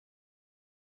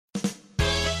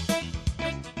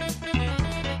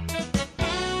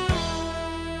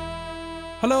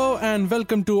Hello and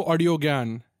welcome to Audio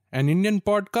Gyan, an Indian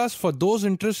podcast for those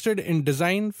interested in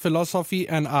design, philosophy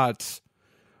and arts.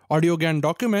 Audio Gyan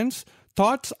documents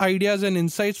thoughts, ideas and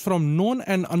insights from known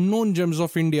and unknown gems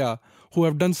of India who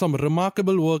have done some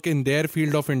remarkable work in their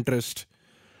field of interest.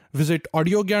 Visit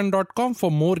audiogyan.com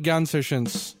for more Gyan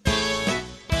sessions.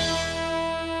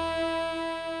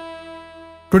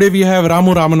 Today we have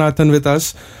Ramu Ramanathan with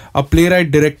us, a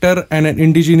playwright, director and an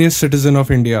indigenous citizen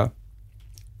of India.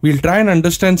 We'll try and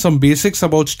understand some basics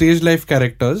about stage life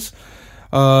characters.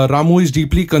 Ramu is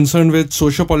deeply concerned with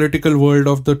socio-political world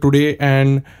of the today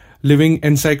and living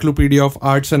encyclopedia of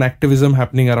arts and activism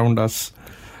happening around us.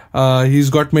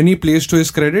 He's got many plays to his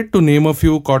credit, to name a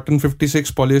few: Cotton 56,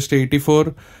 Polyester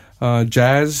 84,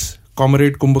 Jazz,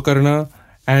 Comrade Kumbhakarna,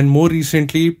 and more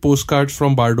recently, Postcards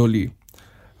from Bardoli.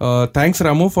 Thanks,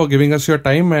 Ramu, for giving us your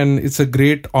time, and it's a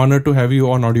great honor to have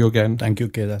you on Audio Gyan. Thank you,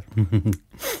 Kedar.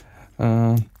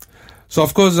 So,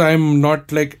 of course, I'm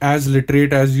not like as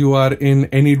literate as you are in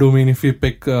any domain if you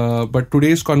pick. But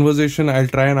today's conversation, I'll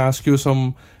try and ask you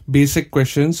some basic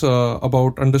questions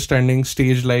about understanding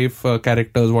stage life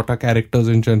characters, what are characters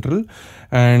in general,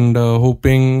 and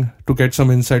hoping to get some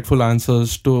insightful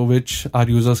answers to which our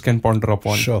users can ponder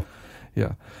upon. Sure.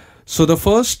 Yeah. So the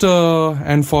first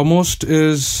and foremost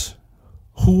is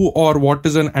who or what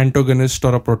is an antagonist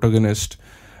or a protagonist?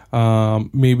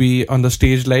 Maybe on the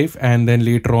stage life and then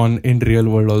later on in real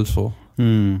world also.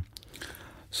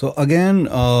 So again,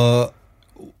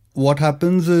 what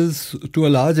happens is, to a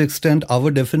large extent, our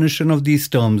definition of these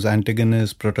terms,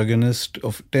 antagonist, protagonist,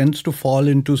 tends to fall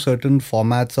into certain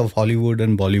formats of Hollywood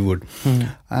and Bollywood.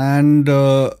 And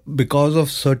because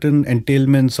of certain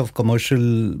entailments of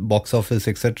commercial box office,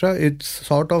 etc., it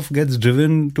sort of gets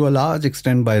driven to a large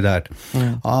extent by that.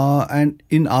 And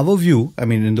in our view, I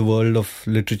mean, in the world of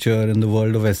literature, in the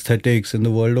world of aesthetics, in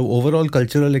the world of overall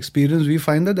cultural experience, we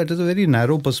find that is a very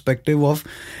narrow perspective of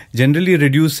generally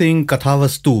reducing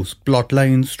kathavastu, plot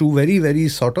lines, to very, very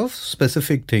sort of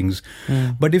specific things.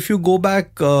 But if you go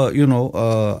back,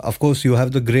 of course, you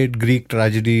have the great Greek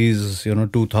tragedies,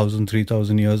 2,000,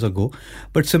 3,000 years ago.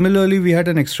 But similarly, we had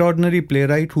an extraordinary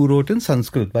playwright who wrote in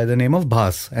Sanskrit by the name of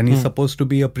Bhas, and he's supposed to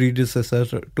be a predecessor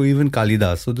to even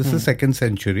Kalidas. So this is 2nd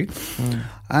century.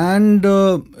 And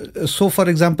so, for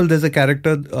example, there's a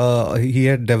character he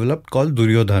had developed called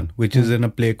Duryodhan, which is in a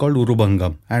play called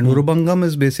Urubangam. And Urubangam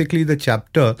is basically the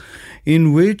chapter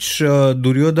in which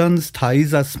Duryodhan's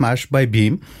thighs are smashed by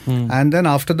Bhim. And then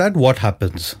after that, what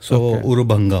happens? So,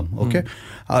 Urubangam, okay?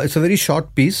 It's a very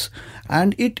short piece.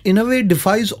 And it, in a way,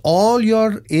 defies all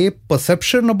your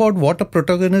perception about what a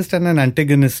protagonist and an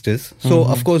antagonist is. So,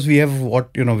 of course, we have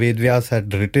what, Vedvyas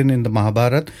had written in the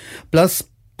Mahabharata, plus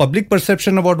public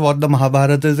perception about what the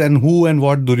Mahabharata is and who and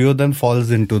what Duryodhan falls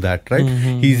into that, right?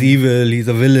 He's evil, he's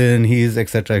a villain, he's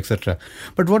etc., etc.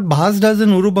 But what Bhas does in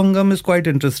Urubangam is quite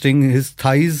interesting. His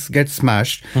thighs get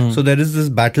smashed. So there is this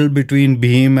battle between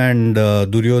Bhim and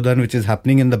Duryodhan, which is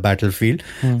happening in the battlefield.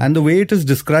 And the way it is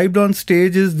described on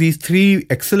stage is these three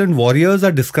excellent warriors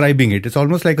are describing it. It's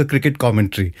almost like a cricket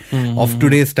commentary of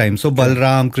today's time. So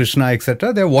Balram, Krishna,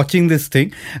 etc., they're watching this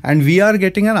thing. And we are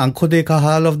getting an Aankho Dekha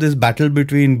Haal of this battle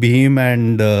between Bhim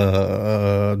and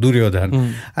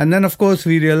Duryodhan. And then, of course,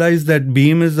 we realize that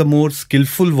Bhim is the more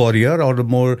skillful warrior, or the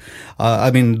more,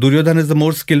 Duryodhan is the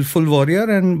more skillful warrior,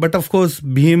 but of course,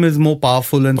 Bhim is more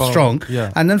powerful and strong.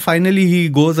 Yeah. And then finally, he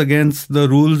goes against the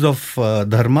rules of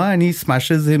Dharma and he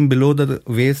smashes him below the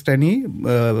waist and he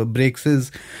breaks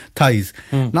his thighs.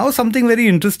 Now, something very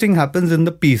interesting happens in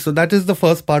the piece. So that is the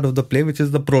first part of the play, which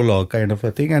is the prologue kind of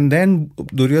a thing. And then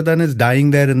Duryodhan is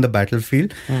dying there in the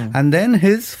battlefield. And then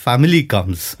his family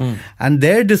comes and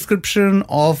their description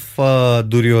of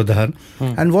Duryodhan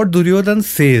and what Duryodhan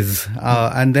says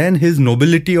and then his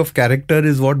nobility of character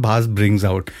is what Bhas brings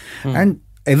out. And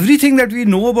everything that we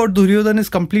know about Duryodhan is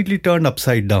completely turned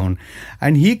upside down.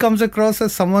 And he comes across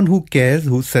as someone who cares,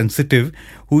 who's sensitive,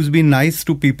 who's been nice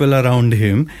to people around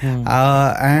him.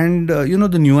 And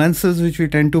the nuances which we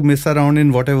tend to miss around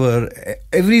in whatever,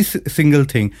 every single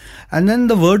thing. And then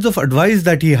the words of advice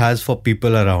that he has for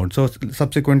people around. So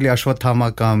subsequently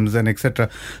Ashwathama comes and etc.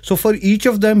 So for each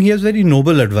of them, he has very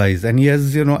noble advice. And he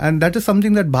has, and that is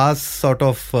something that Bhas sort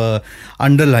of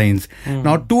underlines.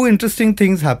 Now, two interesting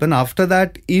things happen. After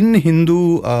that, in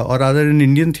Hindu or rather in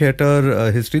Indian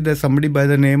theatre history, there's somebody by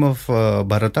the name of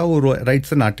Bharata who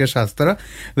writes a Natya Shastra,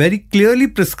 very clearly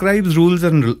prescribes rules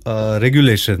and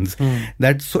regulations.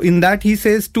 That so in that he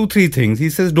says 2-3 things. He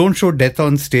says don't show death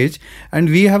on stage, and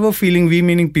we have a feeling, we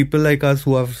meaning people like us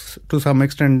who have to some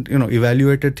extent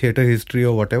evaluated theatre history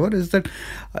or whatever, is that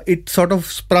it sort of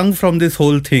sprung from this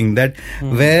whole thing that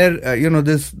where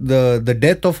the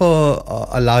death of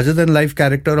a larger than life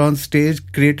character on stage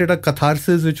created a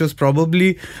catharsis which was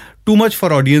probably too much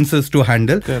for audiences to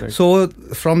handle. Correct. So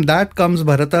from that comes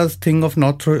Bharata's thing of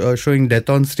not showing death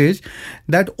on stage,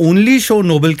 that only show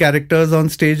noble characters on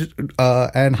stage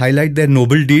and highlight their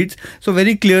noble deeds. So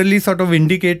very clearly sort of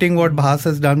indicating what Bhas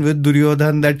has done with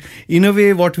Duryodhan, that in a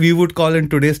way what we would call in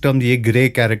today's terms ye grey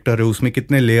character hai, usme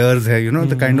kitne layers hai,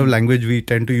 the kind of language we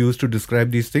tend to use to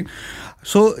describe these things.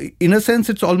 So in a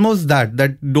sense it's almost that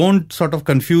don't sort of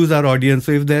confuse our audience.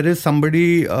 So if there is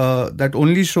somebody that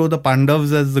only show the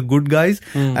Pandavas as the good guys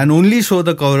and only show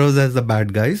the Kauravas as the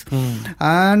bad guys.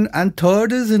 And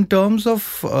third is in terms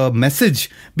of message,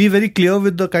 be very clear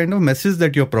with the kind of message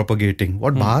that you're propagating.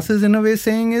 What Bhas is in a way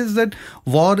saying is that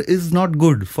war is not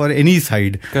good for any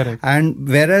side. Correct. And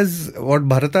whereas what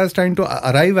Bharata is trying to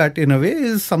arrive at in a way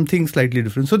is something slightly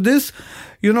different. So this,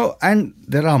 and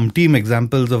there are umpteen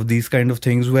examples of these kind of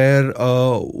things where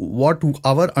what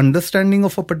our understanding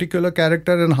of a particular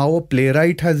character and how a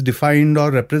playwright has defined or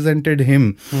represented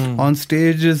him on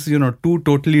stage is, two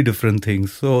totally different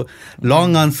things. So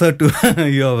long answer to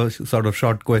your sort of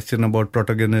short question about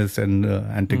protagonist and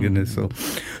antagonist.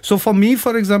 So for me,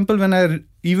 for example,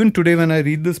 even today when I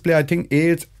read this play, I think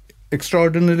it's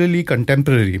extraordinarily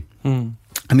contemporary.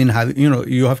 I mean,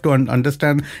 you have to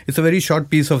understand it's a very short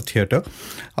piece of theatre,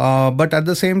 but at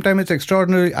the same time it's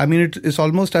extraordinary. I mean, it's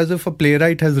almost as if a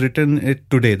playwright has written it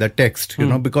today, the text,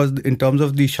 because in terms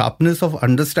of the sharpness of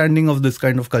understanding of this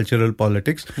kind of cultural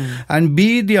politics and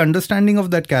the understanding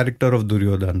of that character of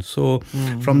Duryodhan. So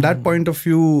from that point of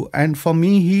view, and for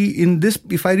me,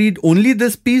 if I read only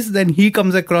this piece, then he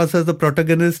comes across as the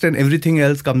protagonist and everything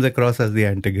else comes across as the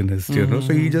antagonist,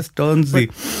 so he just turns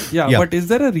but is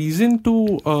there a reason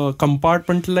to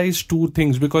compartmentalize two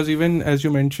things? Because even as you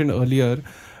mentioned earlier,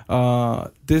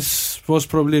 this was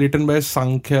probably written by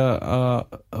Sankhya,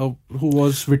 who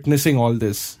was witnessing all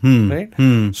this, right?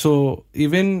 So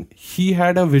even he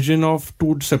had a vision of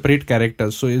two separate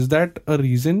characters. So is that a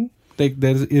reason? Like,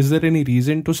 is there any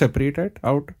reason to separate it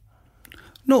out?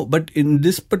 No, but in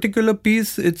this particular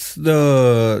piece, it's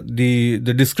the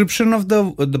description of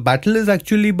the battle is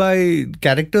actually by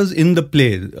characters in the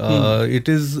play. It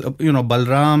is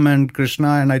Balram and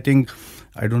Krishna, and I think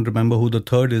I don't remember who the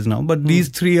third is now, but these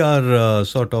three are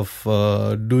sort of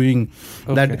doing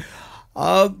that.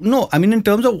 No, I mean in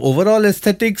terms of overall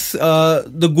aesthetics,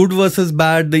 the good versus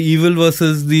bad, the evil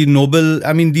versus the noble.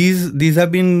 I mean these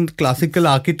have been classical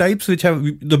archetypes which have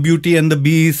the beauty and the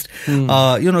beast.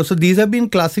 So these have been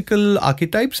classical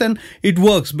archetypes, and it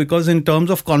works because in terms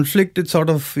of conflict, it sort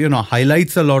of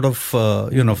highlights a lot of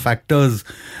factors.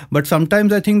 But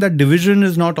sometimes I think that division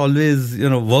is not always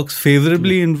works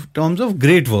favorably in terms of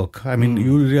great work. I mean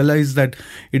you realize that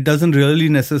it doesn't really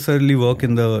necessarily work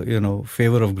in the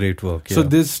favor of great work. So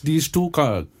these two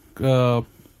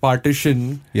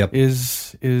partition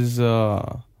is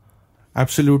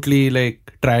absolutely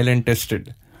like trial and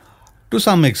tested. To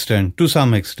some extent,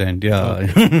 yeah.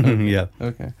 Okay. Yeah.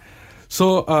 Okay.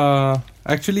 So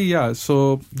actually,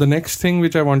 so the next thing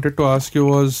which I wanted to ask you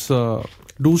was,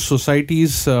 do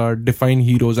societies define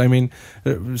heroes? I mean,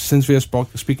 since we are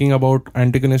speaking about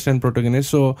antagonist and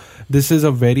protagonist, so this is a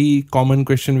very common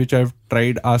question which I've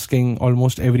tried asking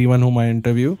almost everyone whom I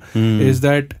interview, is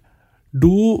that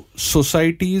do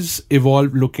societies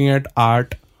evolve looking at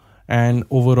art and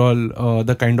overall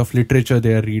the kind of literature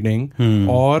they are reading,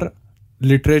 or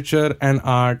literature and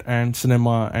art and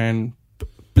cinema and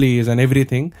plays and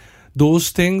everything, those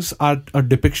things are a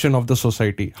depiction of the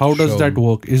society? How does that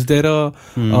work? Is there a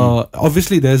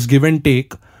obviously there's give and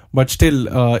take, but still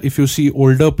if you see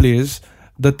older plays,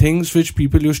 the things which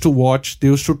people used to watch, they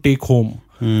used to take home.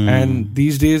 And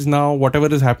these days now, whatever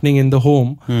is happening in the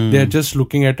home, they're just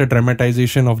looking at a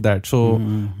dramatization of that. So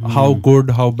how good,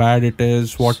 how bad it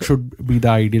is, what should be the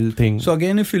ideal thing. So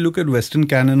again, if you look at Western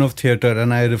canon of theatre,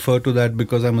 and I refer to that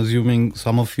because I'm assuming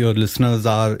some of your listeners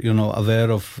are,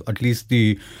 aware of at least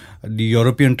the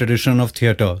European tradition of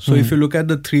theatre. So if you look at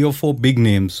the 3 or 4 big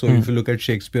names, so if you look at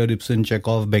Shakespeare, Ibsen,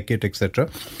 Chekhov, Beckett, etc.,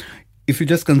 if you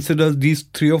just consider these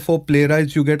 3 or 4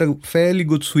 playwrights, you get a fairly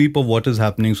good sweep of what is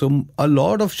happening. So a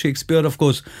lot of Shakespeare, of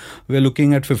course, we're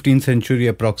looking at 15th century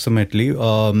approximately.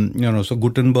 So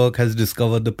Gutenberg has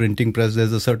discovered the printing press.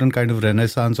 There's a certain kind of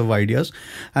renaissance of ideas,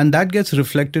 and that gets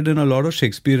reflected in a lot of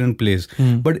Shakespearean plays.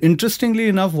 But interestingly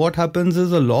enough, what happens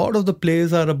is a lot of the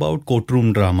plays are about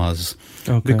courtroom dramas.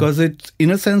 Because it's,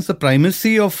 in a sense, the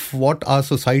primacy of what our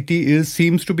society is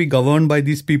seems to be governed by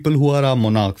these people who are our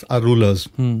monarchs, our rulers.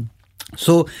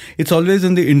 So it's always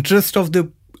in the interest of the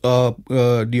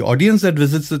audience that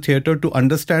visits the theatre to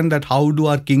understand that how do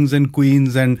our kings and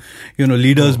queens and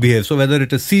leaders behave. So whether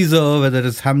it is Caesar, whether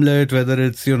it's Hamlet, whether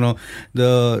it's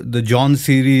the John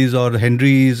series or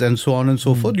Henry's and so on and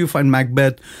so forth, you find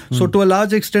Macbeth. So to a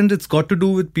large extent, it's got to do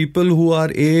with people who are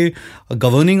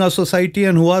governing our society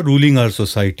and who are ruling our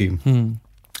society.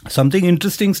 Something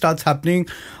interesting starts happening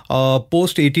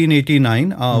post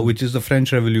 1889, which is the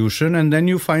French Revolution, and then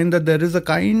you find that there is a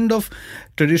kind of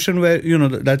tradition where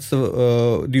that's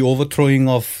the overthrowing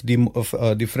of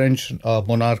the French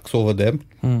monarchs over there.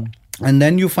 And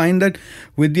then you find that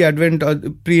with the advent of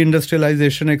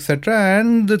pre-industrialization, etc.,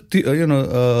 and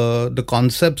the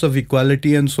concepts of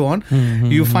equality and so on,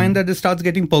 you find that it starts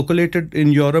getting percolated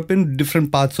in Europe in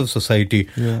different parts of society.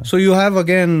 So you have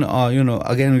again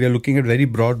we are looking at very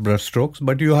broad brushstrokes,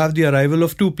 but you have the arrival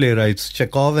of 2 playwrights,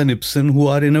 Chekhov and Ibsen, who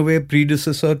are in a way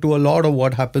predecessor to a lot of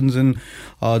what happens in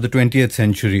the 20th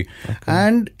century.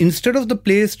 And instead of the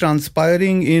plays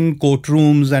transpiring in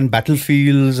courtrooms and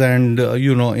battlefields and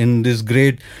in this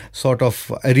great sort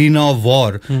of arena of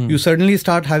war, you suddenly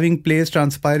start having plays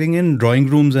transpiring in drawing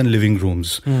rooms and living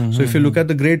rooms. So if you look at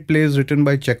the great plays written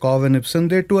by Chekhov and Ibsen,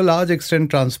 they to a large extent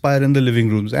transpire in the living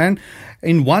rooms. And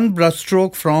in one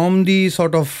brushstroke, from the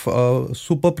sort of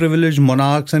super privileged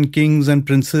monarchs and kings and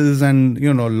princes and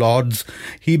lords,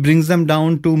 he brings them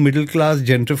down to middle class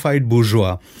gentrified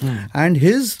bourgeois. And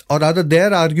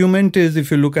their argument is,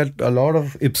 if you look at a lot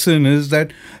of Ibsen, is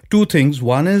that 2 things.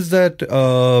 One is that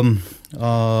the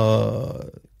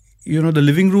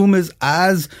living room is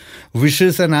as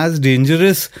vicious and as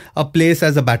dangerous a place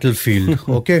as a battlefield.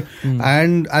 Okay.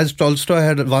 And as Tolstoy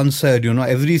had once said,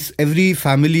 every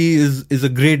family is a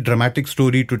great dramatic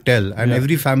story to tell, and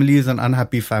every family is an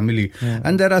unhappy family.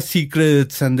 And there are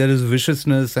secrets, and there is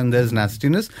viciousness, and there's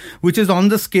nastiness, which is on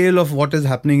the scale of what is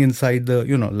happening inside the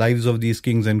lives of these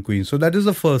kings and queens. So that is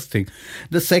the first thing.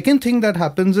 The second thing that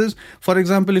happens is, for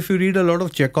example, if you read a lot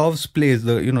of Chekhov's plays,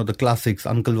 the classics,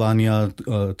 Uncle Vanya,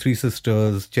 Three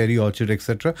Sisters, Cherry Orchard,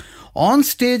 etc., on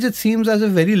stage it seems as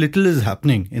if very little is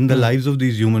happening in the lives of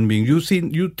these human beings. You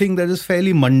think that is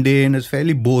fairly mundane, it's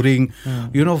fairly boring.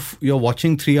 You're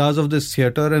watching 3 hours of this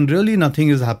theatre and really nothing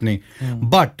is happening.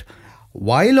 But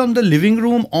while on the living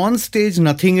room, on stage,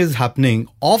 nothing is happening.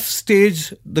 Off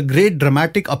stage, the great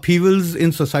dramatic upheavals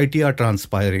in society are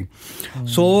transpiring.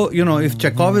 So, if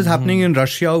Chekhov is happening in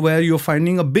Russia, where you're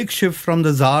finding a big shift from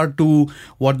the Tsar to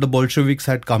what the Bolsheviks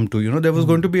had come to, there was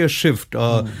going to be a shift,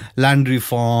 land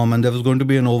reform, and there was going to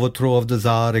be an overthrow of the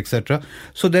Tsar, etc.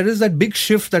 So there is that big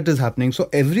shift that is happening. So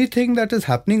everything that is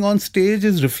happening on stage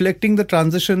is reflecting the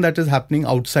transition that is happening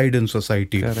outside in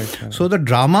society. Correct. So the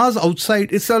dramas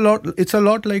outside, it's a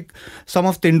lot like some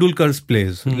of Tendulkar's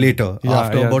plays later,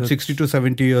 after about 60 to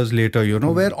 70 years later,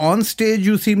 where on stage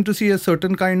you seem to see a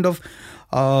certain kind of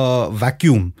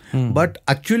vacuum. But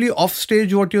actually off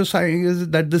stage, what you're saying is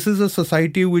that this is a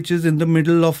society which is in the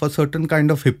middle of a certain kind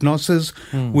of hypnosis,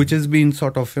 which has been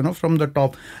sort of, from the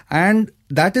top. And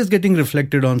that is getting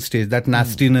reflected on stage, that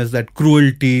nastiness, that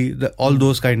cruelty, all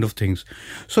those kind of things.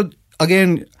 So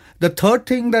again, the third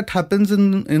thing that happens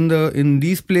in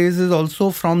these plays is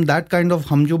also from that kind of,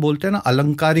 हम जो बोलते हैं ना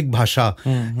अलंकारिक भाषा,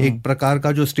 एक प्रकार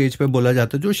का जो स्टेज पे बोला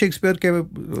जाता है, जो शेक्सपियर के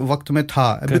वक्त में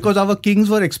था, because our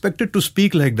kings were expected to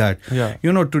speak like that.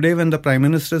 Today when the Prime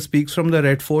Minister speaks from the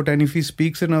Red Fort, and if he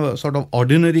speaks in a sort of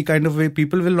ordinary kind of way,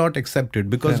 people will not accept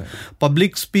it, because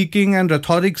public speaking and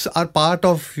rhetorics are part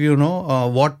of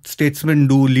what statesmen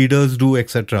do, leaders do,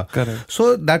 etc.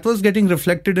 So that was getting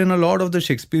reflected in a lot of the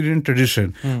Shakespearean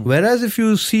tradition. Whereas if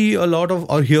you see a lot of,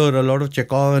 or hear a lot of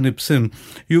Chekhov and Ibsen,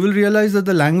 you will realize that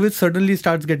the language suddenly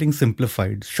starts getting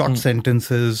simplified. Short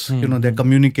sentences, they're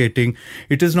communicating.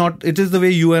 It is the way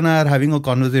you and I are having a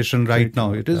conversation right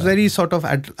now. It is very sort of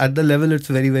at the level, it's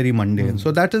very, very mundane.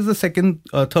 So that is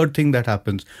the third thing that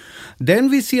happens. Then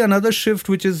we see another shift,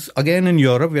 which is again in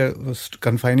Europe, we are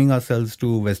confining ourselves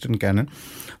to Western canon,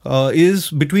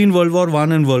 is between World War I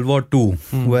and World War II,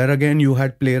 where again you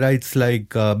had playwrights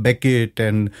like Beckett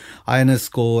and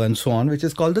Ionesco and so on, which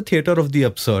is called the theatre of the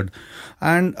absurd.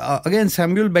 And again,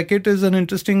 Samuel Beckett is an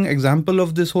interesting example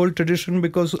of this whole tradition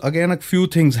because, again, a few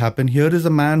things happen. Here is a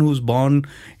man who's born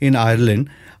in Ireland.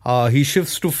 He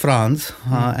shifts to France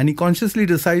and he consciously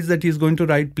decides that he's going to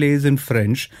write plays in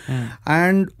French.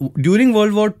 And during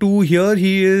World War II, here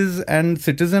he is a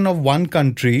citizen of one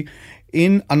country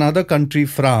in another country,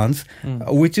 France,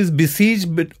 which is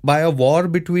besieged by a war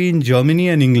between Germany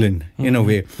and England, in a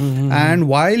way. And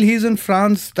while he's in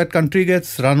France, that country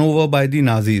gets run over by the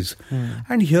Nazis.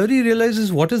 And here he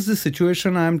realizes, what is this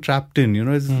situation I am trapped in? You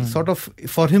know, it's sort of,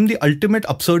 for him, the ultimate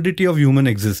absurdity of human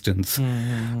existence.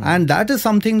 And that is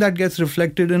something that gets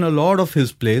reflected in a lot of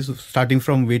his plays, starting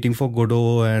from Waiting for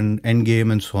Godot and Endgame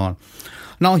and so on.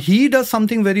 Now, he does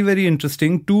something very, very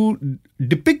interesting. To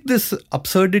depict this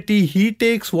absurdity, he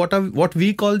takes what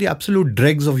we call the absolute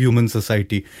dregs of human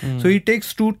society. So he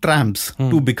takes two tramps,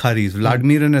 two Bikharis,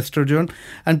 Vladimir and Estrogen,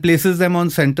 and places them on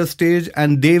center stage,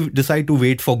 and they decide to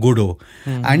wait for Godot.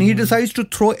 And he decides to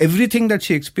throw everything that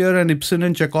Shakespeare and Ibsen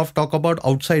and Chekhov talk about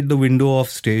outside the window of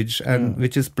stage, and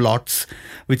which is plots,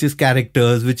 which is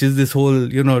characters, which is this whole,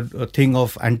 thing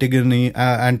of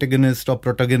antagonist or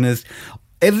protagonist.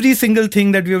 Every single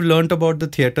thing that we have learnt about the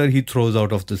theatre, he throws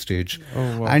out of the stage.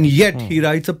 Oh, wow. And yet he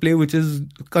writes a play which is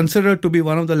considered to be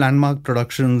one of the landmark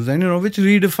productions, and which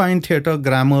redefined theatre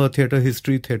grammar, theatre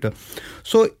history, theatre.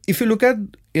 So if you look at,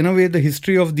 in a way, the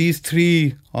history of these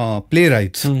three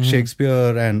playwrights,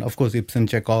 Shakespeare and, of course, Ibsen,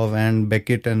 Chekhov and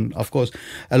Beckett, and, of course,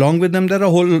 along with them, there are a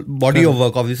whole body of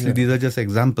work. Obviously, these are just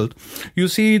examples. You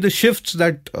see the shifts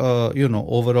that,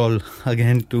 overall,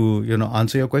 again, to,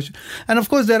 answer your question. And, of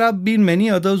course, there have been many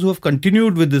others who have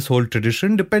continued with this whole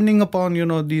tradition, depending upon,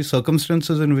 the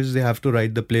circumstances in which they have to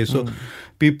write the play. So,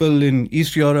 people in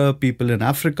East Europe, people in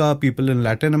Africa, people in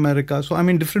Latin America. So, I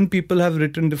mean, different people have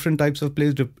written different types of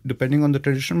plays depending on the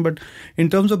tradition. But in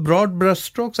terms of broad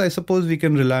brushstrokes, I suppose we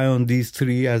can rely on these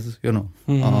three as,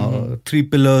 three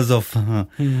pillars of,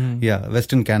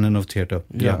 Western canon of theatre.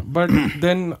 Yeah. But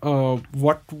then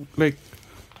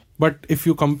but if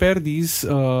you compare these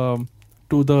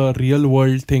to the real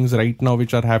world things right now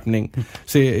which are happening,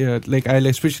 say I'll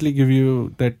especially give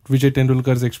you that Vijay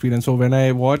Tendulkar's experience. So when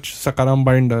I watch Sakaram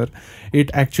Binder,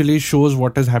 it actually shows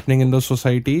what is happening in the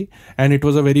society, and it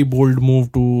was a very bold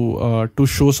move to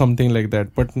show something like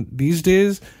that. But these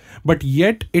days,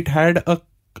 yet it had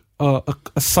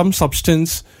some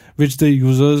substance which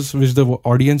the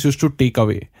audience used to take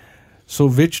away. So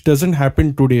which doesn't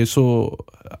happen today. So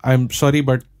I'm sorry,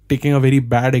 but taking a very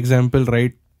bad example,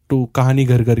 right, to Kahani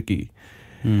Ghar Ghar Ki.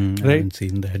 Right? I haven't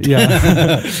seen that.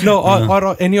 Yeah. No,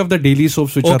 or any of the daily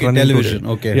soaps which are running television.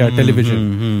 today. Okay. Yeah,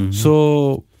 television.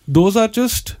 So those are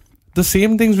just the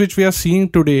same things which we are seeing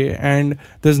today, and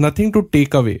there's nothing to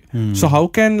take away. So how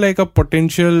can a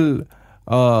potential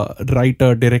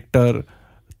writer, director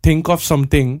think of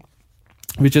something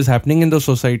which is happening in the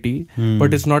society,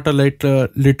 but it's not a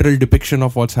literal depiction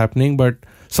of what's happening, but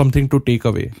something to take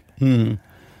away?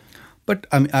 But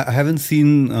I haven't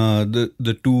seen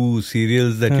the two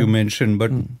serials that you mentioned,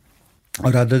 but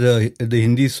or rather the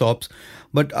Hindi soaps.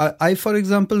 But I, for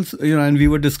example, and we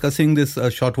were discussing this a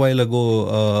short while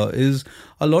ago, is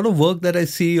a lot of work that I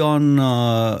see on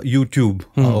YouTube,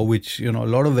 which, a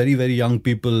lot of very, very young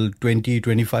people, 20,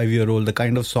 25-year-old, the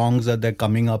kind of songs that they're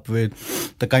coming up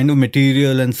with, the kind of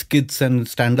material and skits and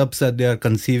stand-ups that they are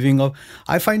conceiving of.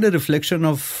 I find a reflection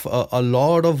of a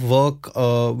lot of work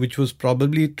which was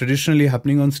probably traditionally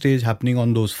happening on stage, happening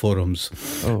on those forums,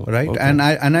 right? Okay. And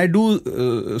I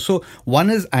do, so one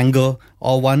is anger,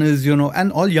 or one is,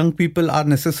 and all young people are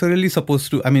necessarily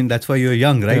supposed to, that's why you're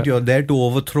young, right? Yeah. You're there to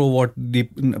overthrow what the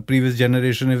previous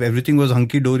generation, if everything was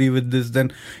hunky-dory with this,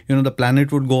 then, the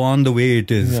planet would go on the way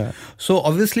it is. Yeah. So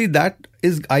obviously that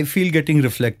is, I feel, getting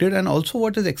reflected. And also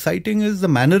what is exciting is the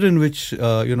manner in which,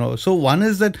 so one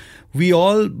is that we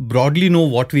all broadly know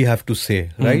what we have to say,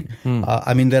 right?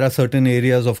 There are certain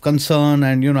areas of concern,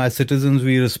 and, as citizens,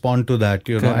 we respond to that,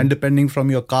 and depending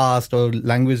from your caste or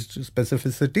language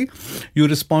specificity, you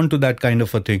respond to that kind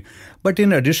of a thing. But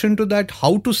in addition to that,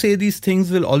 how to say these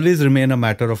things will always remain a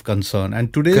matter of concern.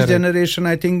 And today's generation,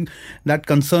 I think that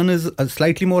concern is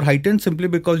slightly more heightened simply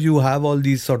because you have all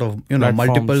these sort of,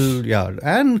 multiple hard,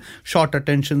 and short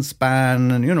attention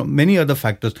span, and many other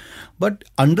factors. But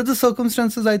under the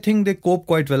circumstances, I think they cope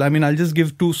quite well. I mean, I'll just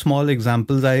give two small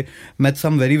examples. I met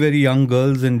some very, very young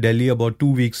girls in Delhi about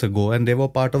 2 weeks ago, and they were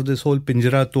part of this whole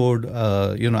Pinjara Tod,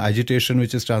 agitation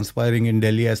which is transpiring in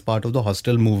Delhi as part of the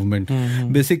hostel movement.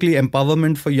 Basically,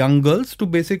 empowerment for young girls to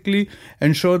basically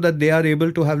ensure that they are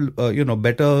able to have,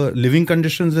 better living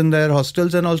conditions in their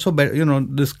hostels, and also,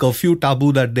 this curfew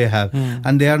taboo that they have,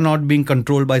 and they are not being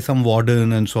controlled by some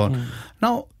warden and so on.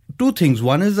 Now, two things.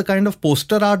 One is the kind of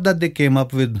poster art that they came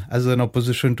up with as an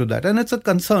opposition to that. And it's a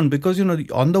concern because,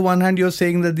 on the one hand, you're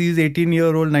saying that these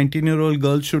 18-year-old, 19-year-old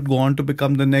girls should go on to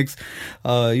become the next,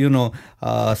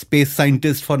 space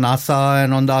scientist for NASA.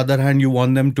 And on the other hand, you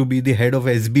want them to be the head of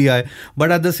SBI.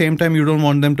 But at the same time, you don't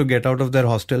want them to get out of their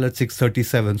hostel at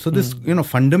 6:37. So this,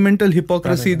 fundamental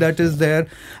hypocrisy that is there.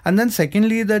 And then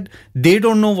secondly, that they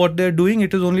don't know what they're doing.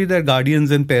 It is only their guardians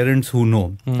and parents who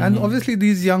know. And obviously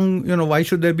these young, why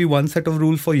should there be one set of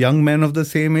rules for young men of the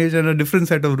same age and a different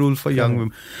set of rules for young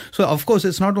women? So of course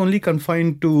it's not only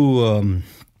confined to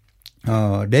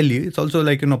Delhi, it's also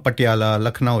like Patiala,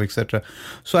 Lucknow, etc.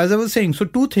 So as I was saying, so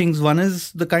two things. One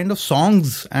is the kind of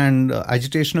songs and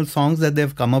agitational songs that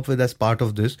they've come up with as part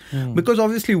of this, because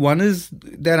obviously one is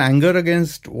their anger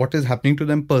against what is happening to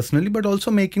them personally, but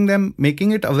also making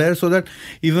it aware so that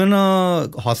even a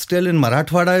hostel in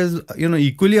Marathwada is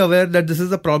equally aware that this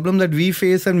is a problem that we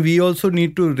face and we also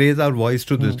need to raise our voice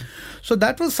to this. So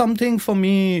that was something for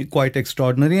me quite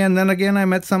extraordinary. And then again, I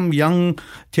met some young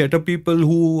theatre people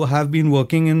who have been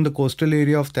working in the coastal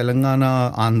area of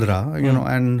Telangana, Andhra,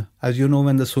 and as you know,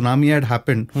 when the tsunami had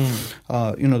happened,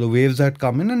 the waves had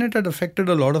come in and it had affected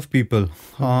a lot of people.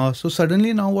 So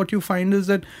suddenly now what you find is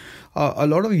that a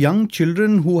lot of young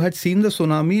children who had seen the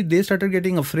tsunami, they started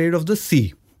getting afraid of the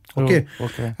sea. Okay.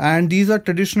 And these are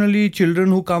traditionally children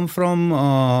who come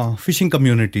from fishing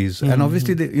communities. And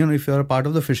obviously, if you're a part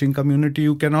of the fishing community,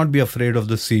 you cannot be afraid of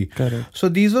the sea. Correct. So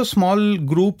these were small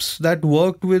groups that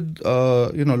worked with,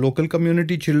 local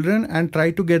community children and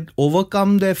tried to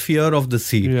overcome their fear of the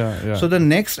sea. Yeah. So the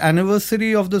next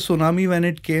anniversary of the tsunami, when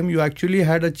it came, you actually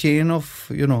had a chain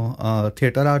of,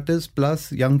 theatre artists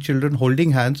plus young children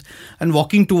holding hands and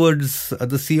walking towards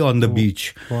the sea on the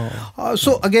beach. Wow.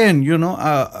 So again,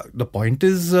 the point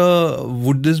is,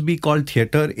 would this be called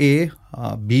theatre A?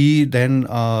 B, then,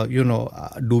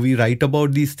 do we write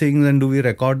about these things and do we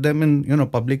record them in,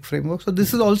 public framework? So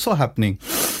this is also happening.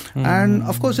 And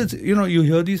of course, it's, you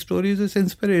hear these stories, it's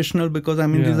inspirational because,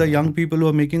 these are young people who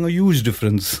are making a huge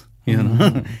difference,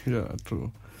 Yeah,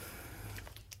 true.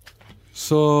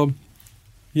 So,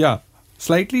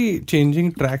 slightly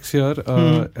changing tracks here,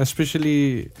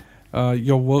 especially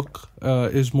your work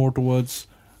is more towards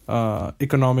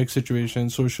economic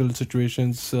situations, social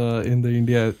situations in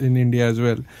India as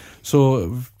well. So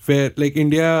where like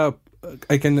India,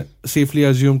 I can safely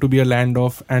assume to be a land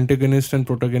of antagonist and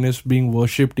protagonist being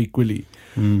worshipped equally.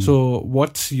 So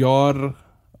what's your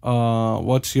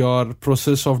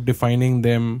process of defining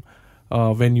them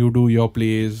when you do your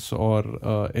plays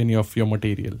or any of your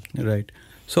material? Right.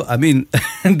 So,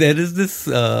 there is this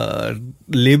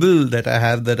label that I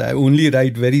have that I only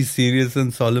write very serious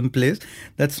and solemn plays.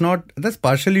 That's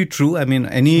partially true.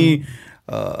 Any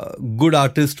good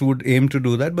artist would aim to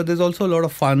do that, but there's also a lot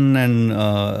of fun. And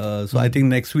so I think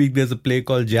next week there's a play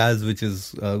called Jazz, which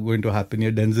is going to happen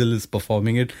here. Denzel is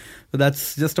performing it. So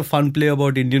that's just a fun play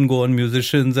about Indian Goan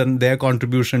musicians and their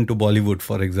contribution to Bollywood,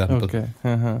 for example. Okay.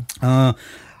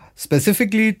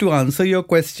 Specifically, to answer your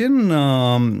question,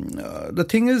 the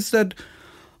thing is that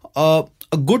a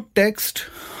good text,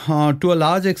 to a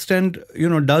large extent,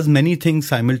 does many things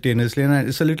simultaneously. And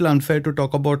it's a little unfair to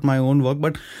talk about my own work,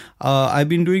 but I've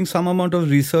been doing some amount of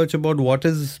research about what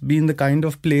has been the kind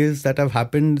of plays that have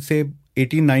happened, say,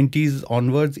 1890s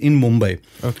onwards in Mumbai.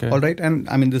 Okay. All right. And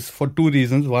this for two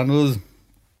reasons. One was,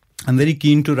 I'm very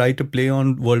keen to write a play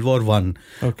on World War I,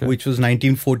 which was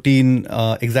 1914,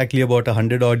 exactly about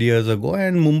 100 odd years ago.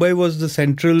 And Mumbai was the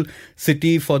central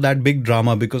city for that big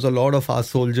drama because a lot of our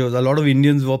soldiers, a lot of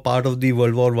Indians were part of the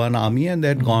World War I army and they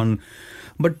had gone.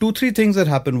 But 2-3 things that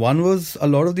happened. One was a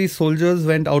lot of these soldiers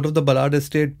went out of the Ballard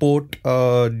Estate port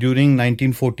during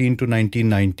 1914 to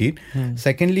 1919.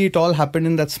 Secondly, it all happened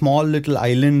in that small little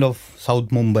island of South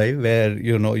Mumbai where,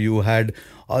 you had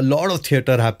a lot of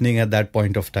theatre happening at that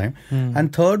point of time.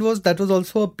 And third was, that was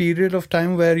also a period of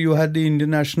time where you had the Indian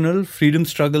national freedom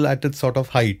struggle at its sort of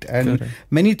height, and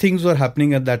many things were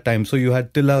happening at that time. So you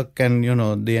had Tilak and, you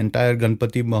know, the entire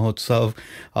Ganpati Mahotsav,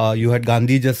 you had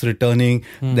Gandhi just returning,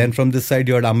 then from this side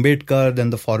you had Ambedkar, then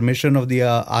the formation of the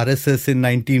RSS in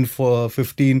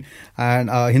 1915 and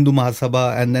Hindu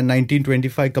Mahasabha, and then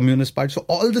 1925 Communist Party. So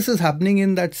all this is happening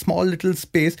in that small little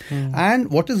space, and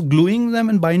what is gluing them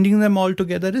and binding them all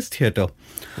together is theatre.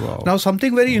 Wow. Now,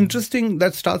 something very interesting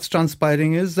that starts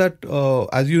transpiring is that,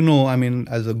 as you know, I mean,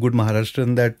 as a good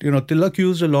Maharashtrian, that, you know, Tilak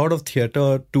used a lot of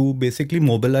theatre to basically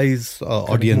mobilize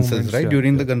audiences, right,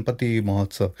 during the Ganpati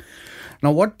Mahotsav.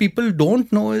 Now, what people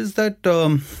don't know is that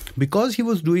because he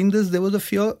was doing this, there was a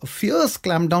fierce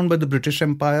clampdown by the British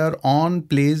Empire on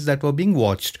plays that were being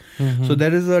watched. So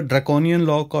there is a draconian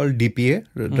law called DPA,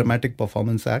 Dramatic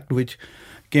Performance Act, which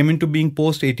came into being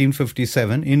post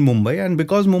 1857 in Mumbai, and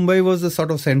because Mumbai was a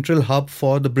sort of central hub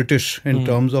for the British in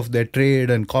terms of their trade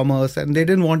and commerce, and they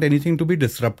didn't want anything to be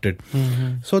disrupted.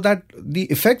 So that the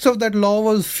effects of that law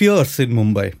was fierce in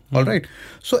Mumbai. All right.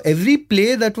 So every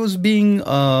play that was being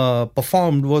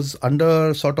performed was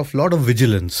under sort of lot of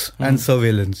vigilance and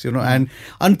surveillance, you know, and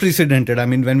unprecedented. I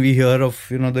mean, when we hear of,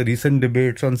 you know, the recent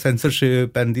debates on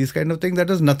censorship and these kind of things, that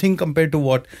is nothing compared to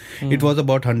what it was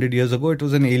about 100 years ago. It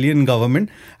was an alien government,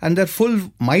 and their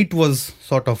full might was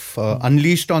sort of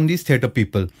unleashed on these theatre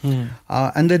people.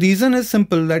 And the reason is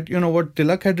simple, that, you know, what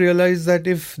Tilak had realized, that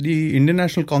if the Indian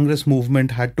National Congress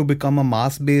movement had to become a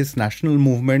mass-based national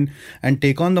movement and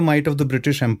take on the might of the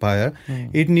British Empire,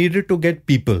 it needed to get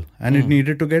people, and it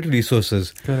needed to get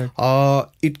resources.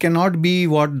 It cannot be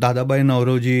what Dadabhai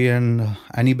Naoroji and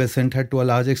Annie Besant had to a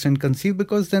large extent conceived,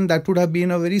 because then that would have been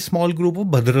a very small group of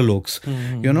Bhadraloks,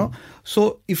 you know.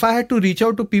 So if I had to reach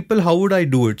out to people, how would I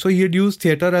do it? So he had used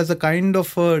theatre as a kind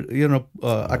of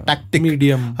a tactic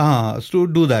medium to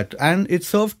do that, and it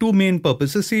served two main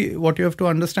purposes. See, what you have to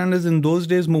understand is, in those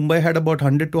days Mumbai had about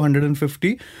 100 to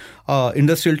 150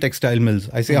 industrial textile mills.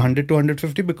 I say 100 to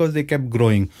 150 because they kept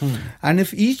growing, and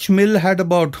if each mill had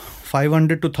about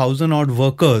 500 to 1,000 odd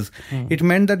workers, it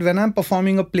meant that when I'm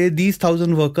performing a play, these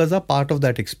 1,000 workers are part of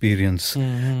that experience.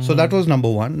 So that was number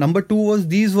one. Number two was,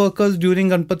 these workers during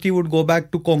Ganpati would go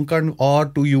back to Konkan or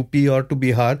to UP or to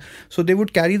Bihar. So they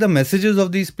would carry the messages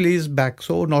of these plays back.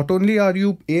 So not only are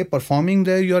you performing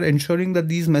there, you're ensuring that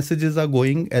these messages are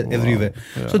going everywhere.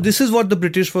 So this is what the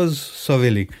British was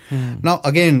surveilling. Now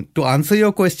again, to answer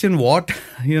your question, what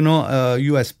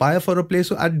you aspire for a play.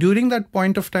 So during that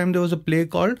point of time, there was a play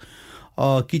called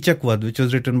Kichak Vad, which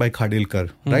was written by Khadilkar,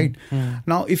 right?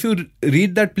 Now, if you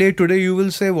read that play today, you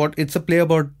will say, what? It's a play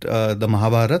about the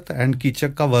Mahabharata, and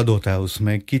Kichak ka vad hota hai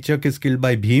usme. Kichak is killed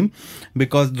by Bhim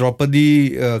because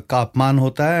Draupadi ka apman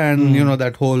hota hai, and you know,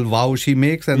 that whole vow she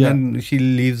makes, and then she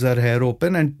leaves her hair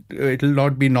open, and it will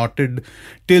not be knotted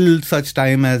till such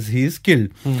time as he is killed.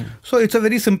 So it's a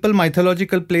very simple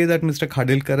mythological play that Mr.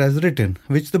 Khadilkar has written,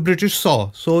 which the British saw.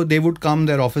 So they would come,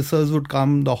 their officers would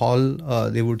come, the hall,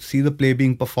 they would see the play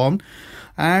being performed,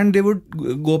 and they would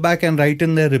go back and write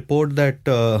in their report that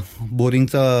boring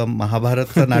sa Mahabharat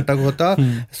ka natak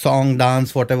hota, song,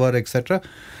 dance, whatever, etc.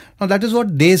 Now that is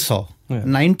what they saw.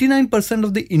 99%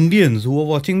 of the Indians who were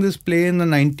watching this play in the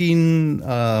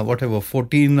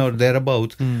 14 or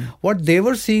thereabouts, what they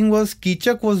were seeing was,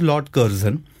 Kichak was Lord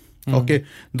Curzon, okay,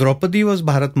 Draupadi was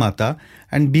Bharat Mata,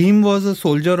 and Bhim was a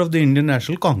soldier of the Indian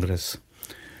National Congress.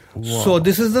 Wow. So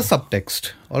this is the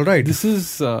subtext. All right. This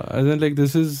is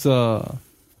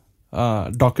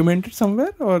documented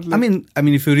somewhere, or like? I mean,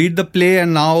 if you read the play,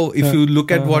 and now if you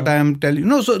look at what I am telling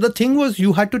you, so the thing was,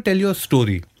 you had to tell your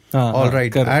story. All right.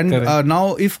 Correct.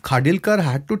 Now, if Khadilkar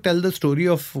had to tell the story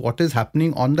of what is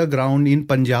happening on the ground in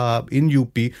Punjab, in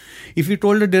UP, if he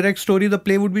told a direct story, the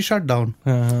play would be shut down.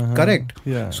 Correct?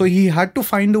 Yeah. So he had to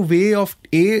find a way of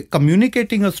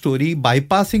communicating a story,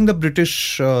 bypassing the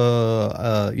British,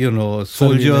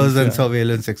 soldiers and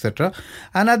surveillance, etc.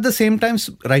 And at the same time,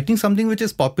 writing something which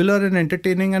is popular and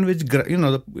entertaining, and which,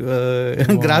 grabs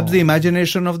the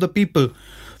imagination of the people.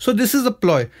 So this is a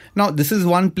ploy. Now, this is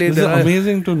one play. This is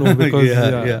amazing to know,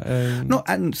 because no,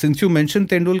 and since you mentioned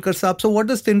Tendulkar Saab, so what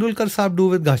does Tendulkar Saab do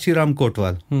with Ghanshiram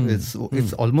Kotwal?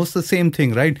 It's almost the same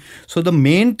thing, right? So the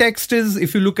main text is,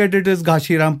 if you look at it, is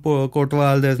Ghanshiram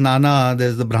Kotwal, there's Nana,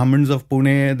 there's the Brahmins of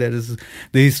Pune, there is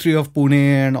the history of Pune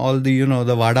and all the,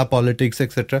 the Vada politics,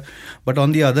 etc. But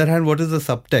on the other hand, what is the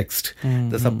subtext?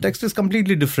 The subtext is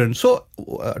completely different. So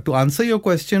to answer your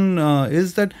question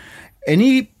is that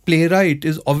any playwright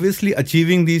is obviously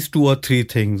achieving these two or three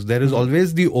things. There is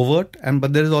always the overt,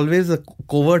 but there is always a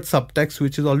covert subtext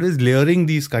which is always layering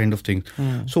these kind of things.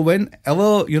 So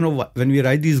whenever, when we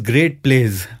write these great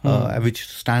plays which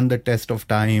stand the test of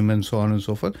time and so on and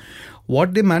so forth,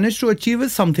 what they managed to achieve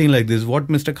is something like this. What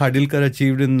Mr. Khadilkar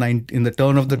achieved in the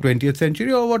turn of the 20th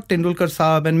century, or what Tendulkar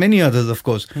Saab and many others, of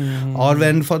course. Or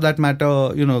when, for that matter,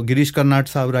 Girish Karnad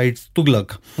Saab writes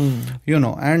Tughlaq.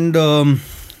 And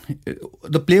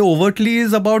the play overtly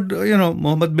is about,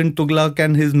 Muhammad bin Tughlaq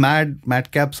and his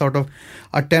madcap sort of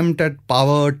attempt at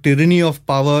power, tyranny of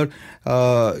power,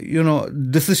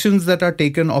 decisions that are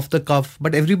taken off the cuff.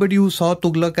 But everybody who saw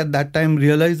Tughlaq at that time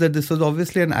realized that this was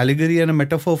obviously an allegory and a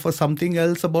metaphor for something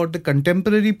else about the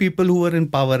contemporary people who were in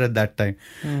power at that time.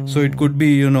 So it could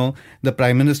be, the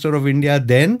Prime Minister of India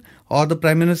then, or the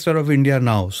Prime Minister of India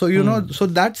now. So, so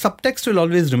that subtext will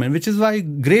always remain, which is why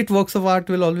great works of art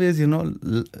will always,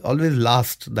 always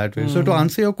last that way. So to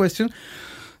answer your question,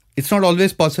 it's not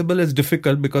always possible, it's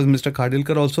difficult, because Mr.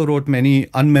 Khadilkar also wrote many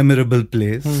unmemorable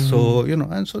plays. So,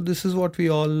 and so this is what we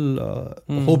all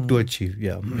hope to achieve.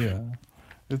 Yeah.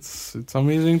 It's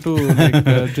amazing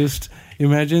to just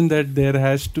imagine that there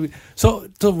has to be. So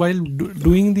while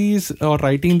doing these or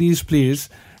writing these plays,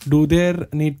 do there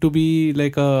need to be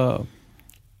like a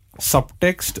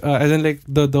subtext, as in like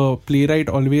the playwright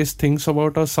always thinks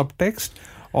about a subtext,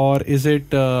 or is it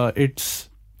it's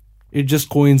just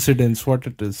coincidence what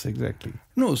it is exactly?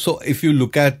 No, so if you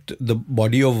look at the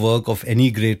body of work of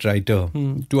any great writer,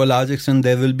 to a large extent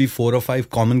there will be 4 or 5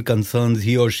 common concerns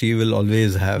he or she will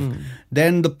always have.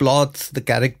 Then the plots, the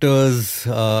characters,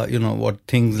 what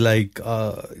things like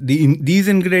these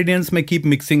ingredients may keep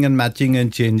mixing and matching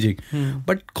and changing,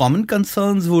 but common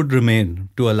concerns would remain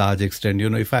to a large extent.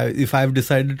 If I've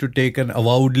decided to take an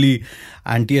avowedly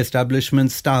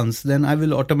anti-establishment stance, then I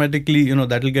will automatically,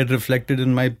 that will get reflected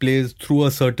in my plays through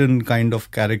a certain kind of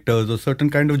characters or certain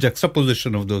kind of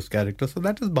juxtaposition of those characters. So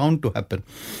that is bound to happen.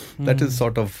 That is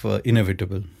sort of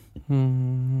inevitable.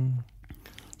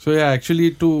 So yeah,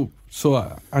 actually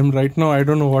I'm right now, I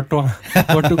don't know what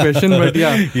to question, but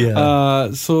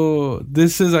so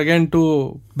this is again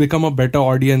to become a better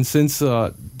audience, since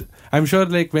I'm sure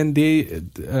like when they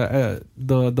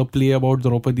the play about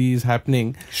Draupadi is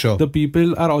happening, the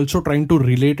people are also trying to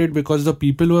relate it, because the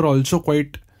people were also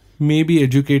quite maybe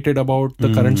educated about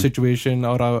the current situation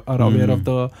or are aware of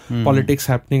the politics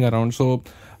happening around. So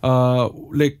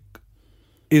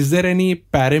is there any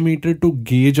parameter to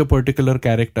gauge a particular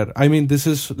character? I mean, this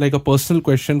is like a personal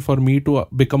question for me to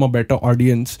become a better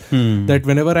audience, that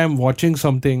whenever I'm watching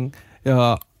something,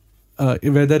 whether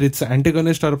it's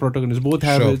antagonist or protagonist, both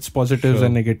have its positives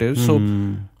and negatives. So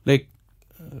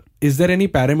is there any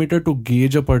parameter to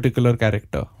gauge a particular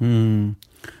character?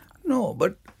 No,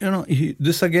 but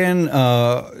this again,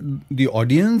 the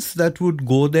audience that would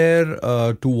go there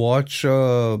to watch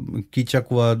Kichak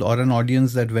Vad, or an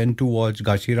audience that went to watch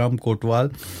Gashiram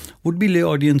Kotwal, would be lay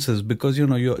audiences, because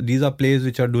these are plays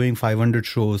which are doing 500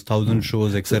 shows, 1,000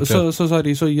 shows, etc. So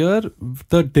sorry. So here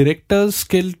the director's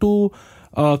skill to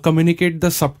communicate the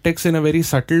subtext in a very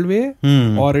subtle way,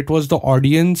 or it was the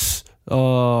audience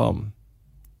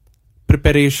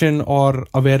preparation or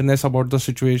awareness about the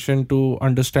situation to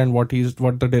understand what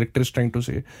the director is trying to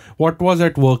say? What was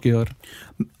at work here?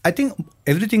 I think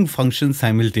everything functions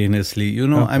simultaneously.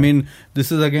 I mean,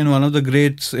 this is again one of the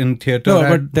greats in theatre. No,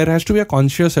 but there has to be a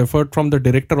conscious effort from the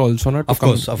director also, not? Of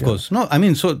course. No, I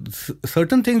mean, so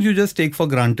certain things you just take for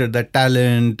granted, that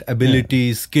talent,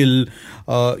 ability, skill,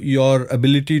 your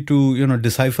ability to,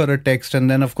 decipher a text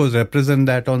and then of course represent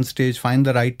that on stage, find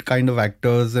the right kind of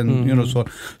actors and, so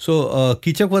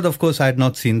Kichak Vad, of course, I had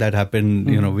not seen that happen,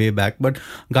 way back. But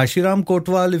Gashiram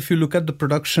Kotwal, if you look at the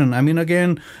production, I mean,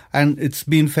 again, and it's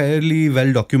been fairly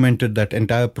well documented, that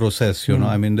entire process,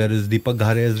 I mean, there is Deepak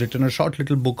Ghare has written a short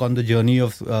little book on the journey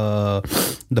of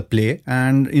the play.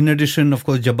 And in addition, of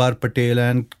course, Jabbar Patel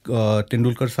and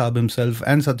Tendulkar Saab himself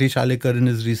and Satish Alekar in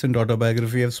his recent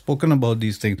autobiography have spoken about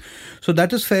these things. So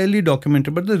that is fairly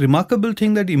documented. But the remarkable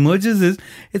thing that emerges is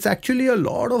it's actually a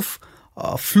lot of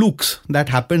flukes that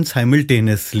happen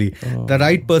simultaneously. The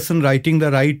right person writing the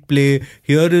right play.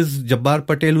 Here is Jabbar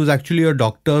Patel, who's actually a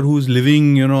doctor who's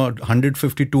living,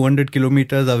 150, 200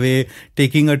 kilometers away,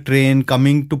 taking a train,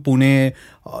 coming to Pune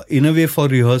in a way for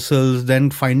rehearsals,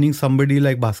 then finding somebody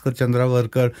like Bhaskar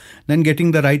Chandravarkar, then getting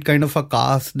the right kind of a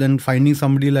cast, then finding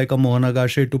somebody like a Mohan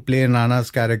Agashe to play Nana's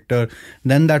character,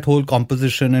 then that whole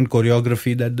composition and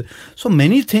choreography. So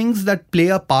many things that play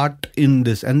a part in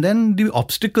this. And then the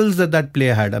obstacles that play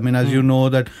had. I mean, as you know,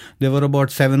 that there were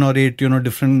about 7 or 8,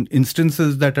 different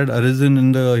instances that had arisen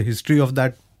in the history of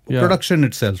that production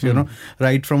itself,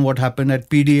 right from what happened at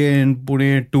PDA in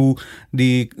Pune to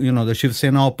the, the Shiv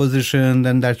Sena opposition,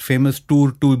 then that famous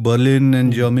tour to Berlin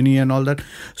and Germany and all that.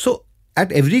 So at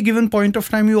every given point of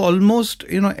time, you almost,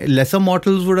 lesser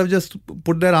mortals would have just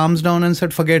put their arms down and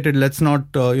said, forget it, let's not,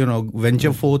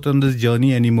 venture forth on this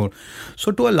journey anymore.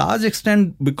 So to a large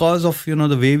extent, because of,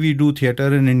 the way we do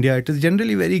theatre in India, it is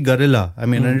generally very guerrilla. I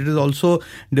mean, and it is also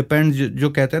depends, जो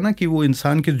कहते हैं ना कि वो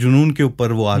इंसान के जुनून के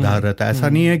ऊपर वो आधार रहता है. ऐसा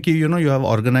नहीं है कि, you have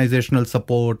organizational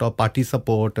support or party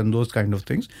support and those kind of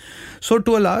things. So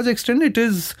to a large extent, it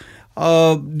is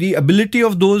the ability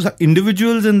of those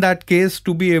individuals in that case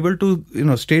to be able to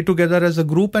stay together as a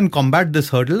group and combat this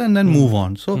hurdle and then move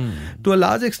on. So to a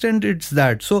large extent it's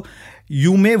that. So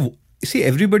you may see,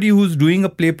 everybody who's doing a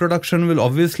play production will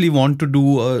obviously want to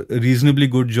do a reasonably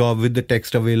good job with the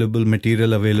text available,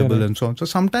 material available, and so on. So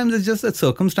sometimes it's just that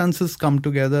circumstances come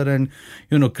together and,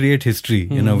 create history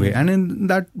in a way. And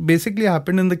that basically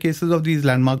happened in the cases of these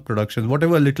landmark productions,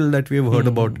 whatever little that we have heard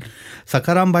about.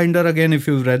 Sakaram Binder, again, if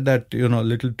you've read that,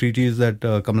 little treatise that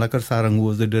Kamalakar Sarang, who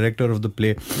was the director of the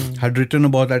play, had written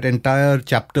about that entire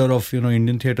chapter of,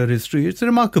 Indian theatre history, it's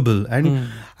remarkable. And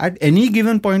at any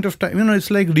given point of time, it's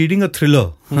like reading a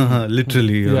thriller,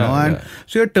 literally, and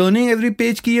so you're turning every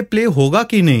page कि ये play होगा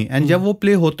कि नहीं, and जब वो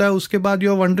play होता है उसके बाद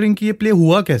you're wondering कि ये play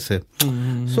हुआ कैसे.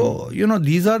 So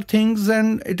these are things,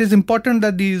 and it is important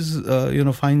that these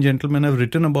fine gentlemen have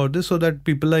written about this so that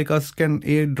people like us can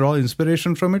draw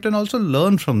inspiration from it and also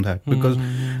learn from that, because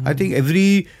I think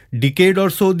every decade or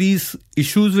so these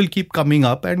issues will keep coming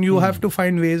up and you have to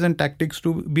find ways and tactics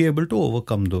to be able to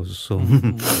overcome those. So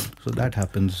so that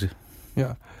happens.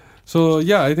 Yeah. So,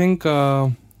 I think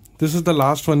this is the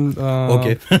last one.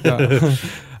 Okay.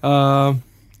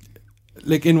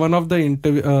 Like in one of the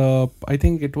interview, I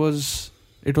think it was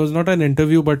not an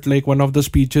interview, but like one of the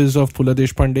speeches of Phula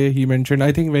Deshpande, he mentioned,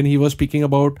 I think when he was speaking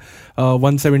about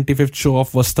 175th show of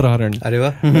Vastraharan.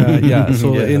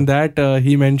 So in that,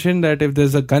 he mentioned that if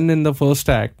there's a gun in the first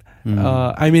act,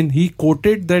 I mean, he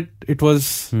quoted that it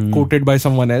was quoted by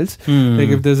someone else. Like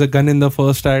if there's a gun in the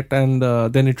first act and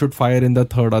then it should fire in the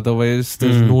third. Otherwise,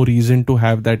 there's no reason to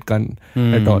have that gun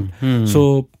at all.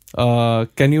 So,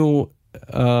 can you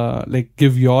like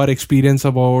give your experience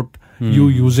about you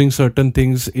using certain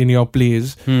things in your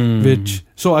plays, which,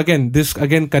 so again, this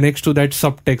again connects to that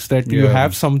subtext that you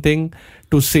have something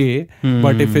to say,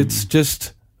 but if it's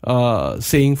just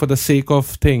saying for the sake of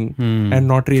thing and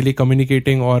not really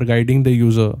communicating or guiding the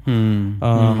user,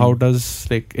 how does,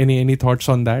 like, any thoughts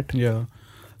on that? Yeah.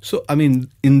 So, I mean,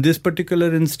 in this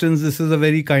particular instance, this is a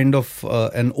very kind of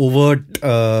an overt,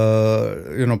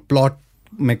 plot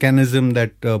mechanism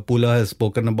that Phula has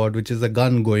spoken about, which is a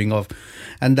gun going off.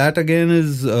 And that again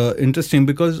is interesting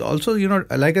because also,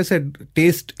 like I said,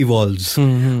 taste evolves.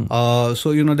 So,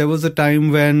 there was a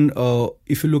time when,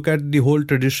 if you look at the whole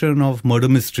tradition of murder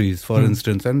mysteries, for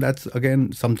instance, and that's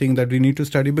again something that we need to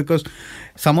study because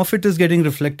some of it is getting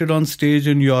reflected on stage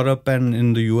in Europe and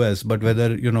in the US, but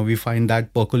whether, we find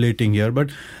that percolating here. But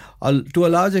to a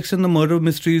large extent, the murder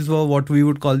mysteries were what we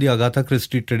would call the Agatha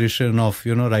Christie tradition of,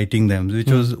 writing them,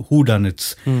 which was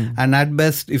whodunits. And at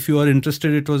best, if you are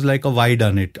interested, it was like a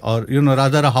why-done-it, or,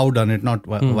 rather a how-done-it, not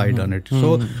why-done-it.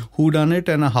 So, whodunit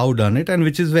and a how-done-it, and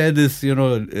which is where this,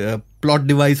 plot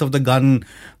device of the gun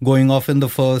going off in the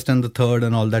first and the third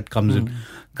and all that comes in.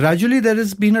 Gradually, there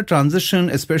has been a transition,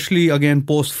 especially again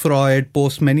post-Freud,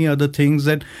 post many other things,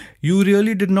 that you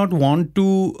really did not want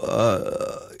to...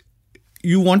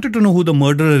 you wanted to know who the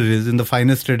murderer is in the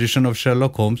finest tradition of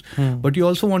Sherlock Holmes, but you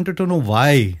also wanted to know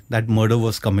why that murder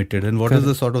was committed and what is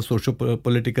the sort of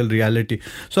socio-political reality.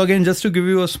 So again, just to give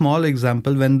you a small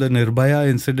example, when the Nirbhaya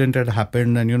incident had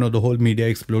happened and, the whole media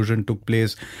explosion took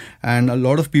place and a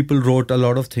lot of people wrote a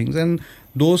lot of things, and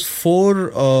those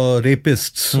four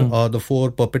rapists, the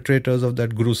four perpetrators of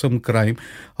that gruesome crime,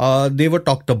 they were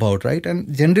talked about, right?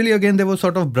 And generally, again, they were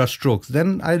sort of brushstrokes.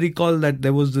 Then I recall that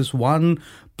there was this one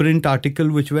print article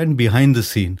which went behind the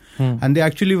scene, and they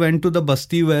actually went to the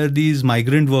Basti where these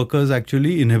migrant workers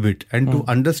actually inhabit, and to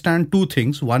understand two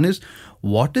things. One is,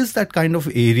 what is that kind of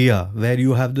area where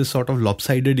you have this sort of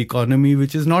lopsided economy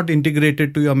which is not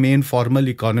integrated to your main formal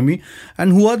economy,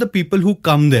 and who are the people who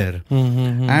come there?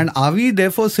 And are we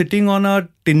therefore sitting on a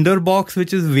tinderbox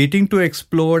which is waiting to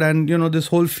explode, and this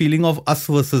whole feeling of us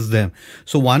versus them?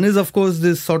 So one is of course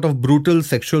this sort of brutal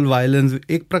sexual violence,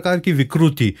 एक प्रकार की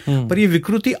विकृति, पर ये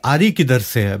विकृति आ रही किधर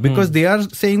से है? Because they are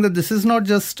saying that this is not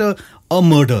just a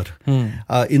murder,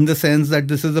 in the sense that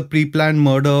this is a pre-planned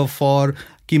murder for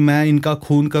कि मैं इनका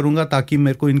खून करूंगा ताकि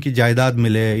मेरे को इनकी जायदाद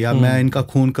मिले, या मैं इनका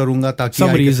खून करूंगा ताकि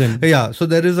some reason. Yeah, so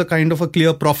there is a kind of a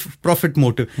clear profit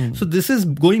motive. So this is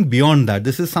going beyond that.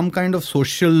 This is some kind of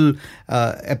social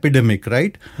epidemic,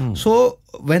 right? So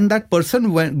when that person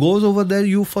goes over there,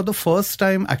 you for the first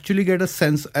time actually get a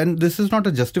sense, and this is not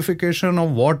a justification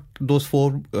of what those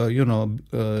four, in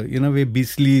a way,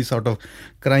 beastly sort of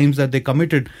crimes that they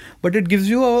committed, but it gives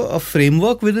you a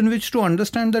framework within which to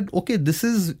understand that, okay, this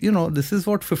is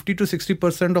what 50 to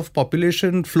 60% of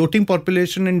floating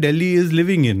population in Delhi is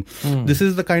living in. This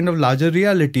is the kind of larger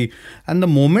reality. And the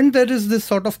moment there is this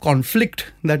sort of conflict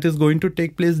that is going to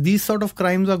take place, these sort of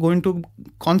crimes are going to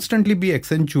constantly be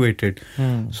accentuated.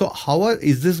 So how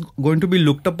is this going to be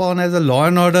looked upon as a law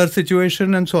and order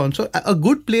situation and so on? So a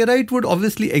good playwright would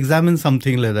obviously examine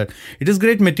something like that. It is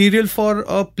great material for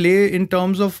a play in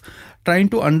terms of trying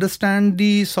to understand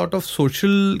the sort of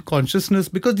social consciousness,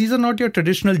 because these are not your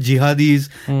traditional jihadis.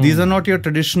 These are not your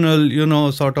traditional,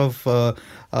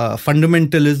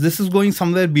 fundamentalists. This is going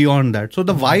somewhere beyond that. So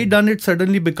the why done it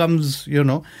suddenly becomes,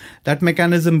 that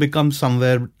mechanism becomes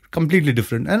somewhere completely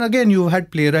different. And again, you've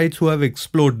had playwrights who have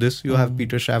explored this. You have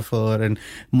Peter Schaffer, and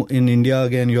in India,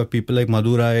 again, you have people like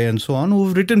Madurai and so on,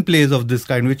 who've written plays of this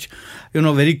kind, which,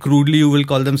 very crudely you will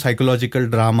call them psychological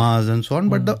dramas and so on.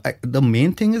 But the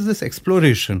main thing is this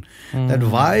exploration, that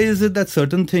why is it that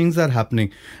certain things are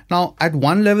happening? Now, at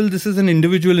one level, this is an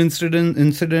individual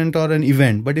incident or an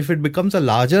event. But if it becomes a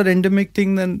larger endemic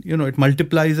thing, then, it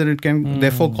multiplies, and it can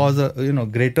therefore cause a,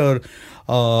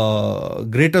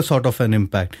 greater sort of an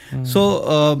impact.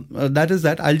 So that is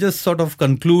that. I'll just sort of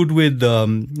conclude with,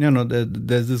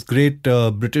 there's this great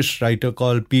British writer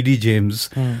called P.D. James,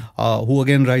 who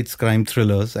again writes crime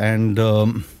thrillers. And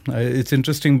it's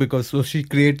interesting because she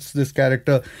creates this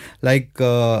character like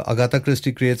Agatha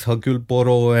Christie creates Hercule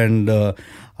Poirot, and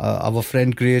our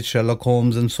friend creates Sherlock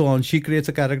Holmes and so on. She creates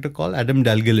a character called Adam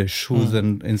Dalglish, who's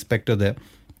an inspector there.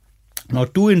 Now,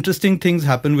 two interesting things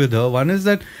happen with her. One is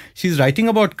that she's writing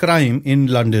about crime in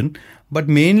London, but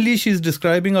mainly she's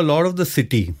describing a lot of the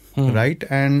city, right?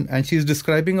 And she's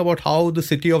describing about how the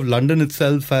city of London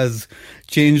itself has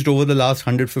changed over the last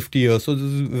 150 years. So this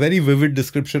is a very vivid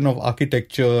description of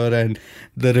architecture and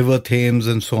the River Thames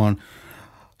and so on.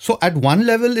 So at one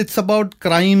level, it's about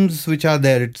crimes which are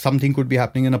there. Something could be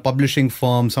happening in a publishing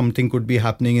firm, something could be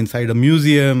happening inside a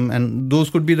museum, and those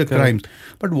could be the crimes.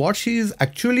 But what she is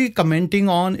actually commenting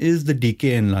on is the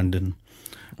decay in London.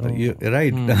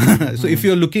 Right. So if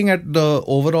you're looking at the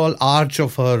overall arch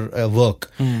of her work,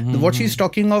 what she's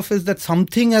talking of is that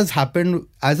something has happened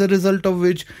as a result of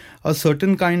which a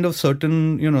certain kind of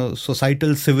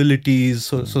societal civilities,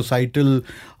 societal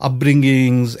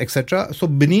upbringings, etc. So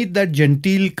beneath that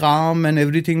genteel calm and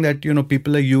everything that,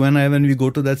 people like you and I, when we go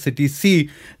to that city,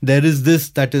 see, there is this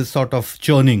that is sort of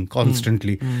churning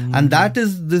constantly. And that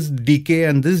is this decay,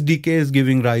 and this decay is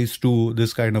giving rise to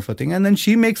this kind of a thing. And then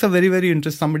she makes a very, very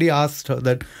interesting, somebody asked her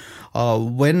that,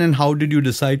 when and how did you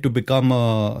decide to become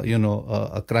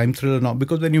a crime thriller now?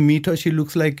 Because when you meet her, she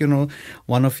looks like,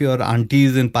 one of your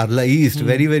aunties in Parla East,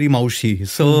 very, very mousy.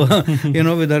 So,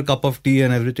 with her cup of tea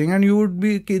and everything. And you would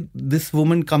be, this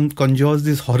woman conjures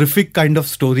these horrific kind of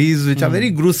stories, which are very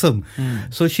gruesome.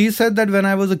 So she said that when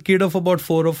I was a kid of about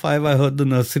 4 or 5, I heard the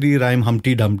nursery rhyme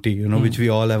Humpty Dumpty, which we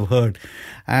all have heard.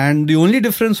 And the only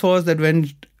difference was that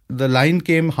when the line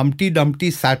came, Humpty Dumpty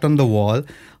sat on the wall,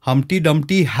 Humpty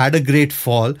Dumpty had a great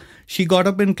fall. She got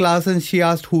up in class and she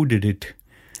asked, who did it?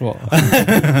 Wow.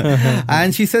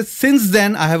 And she says, since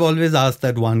then, I have always asked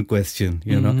that one question,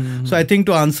 So I think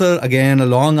to answer, again, a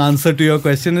long answer to your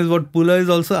question is what Pula is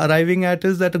also arriving at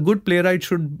is that a good playwright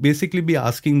should basically be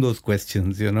asking those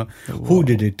questions, Who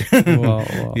did it?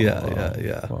 Wow.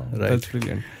 Yeah. Wow. Right. That's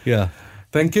brilliant. Yeah.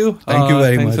 Thank you. Thank you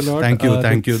very much. A lot.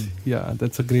 Thank you. Yeah,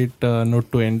 that's a great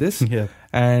note to end this. Yeah.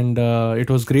 And it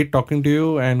was great talking to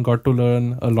you and got to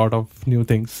learn a lot of new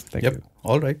things. Thank you.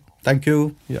 All right. Thank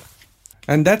you. Yeah.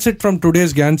 And that's it from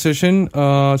today's Gyan session.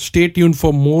 Stay tuned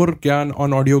for more Gyan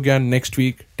on Audio Gyan next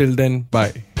week. Till then,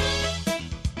 bye.